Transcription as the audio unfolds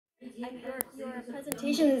Your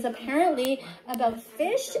presentation is apparently about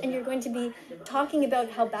fish, and you're going to be talking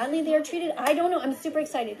about how badly they are treated. I don't know. I'm super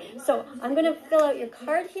excited. So I'm going to fill out your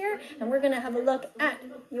card here, and we're going to have a look at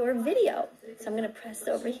your video. So I'm going to press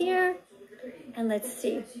over here, and let's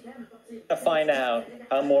see. To find out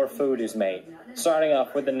how more food is made, starting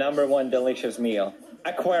off with the #1 delicious meal,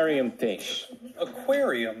 aquarium fish.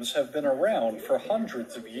 Aquariums have been around for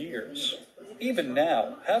hundreds of years. Even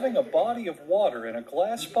now, having a body of water in a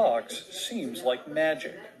glass box seems like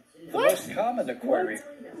magic. The most common aquarium...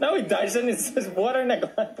 No, it doesn't. It's just water in a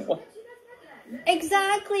glass.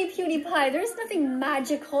 Exactly, PewDiePie. There's nothing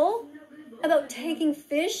magical about taking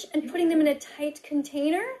fish and putting them in a tight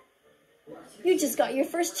container. You just got your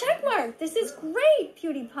first check mark. This is great,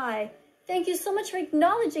 PewDiePie. Thank you so much for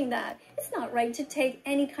acknowledging that. It's not right to take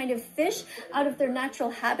any kind of fish out of their natural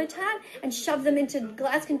habitat and shove them into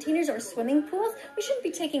glass containers or swimming pools. We shouldn't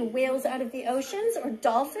be taking whales out of the oceans or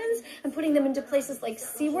dolphins and putting them into places like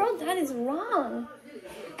SeaWorld. That is wrong.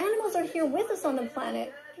 Animals are here with us on the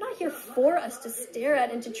planet. They're not here for us to stare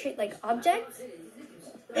at and to treat like objects.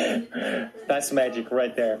 That's magic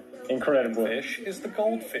right there. Incredible. Fish is the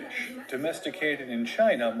goldfish, domesticated in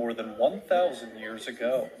China more than 1,000 years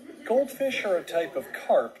ago. Goldfish are a type of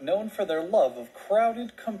carp known for their love of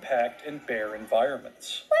crowded, compact, and bare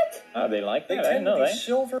environments. What? Oh, they like that? They tend to be that.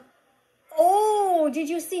 silver. Oh, did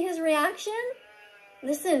you see his reaction?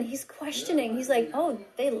 Listen, he's questioning. He's like, oh,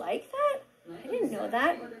 they like that? I didn't know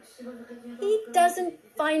that. He doesn't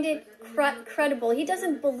find it credible. He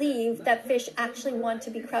doesn't believe that fish actually want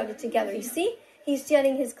to be crowded together. You see? He's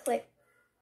getting his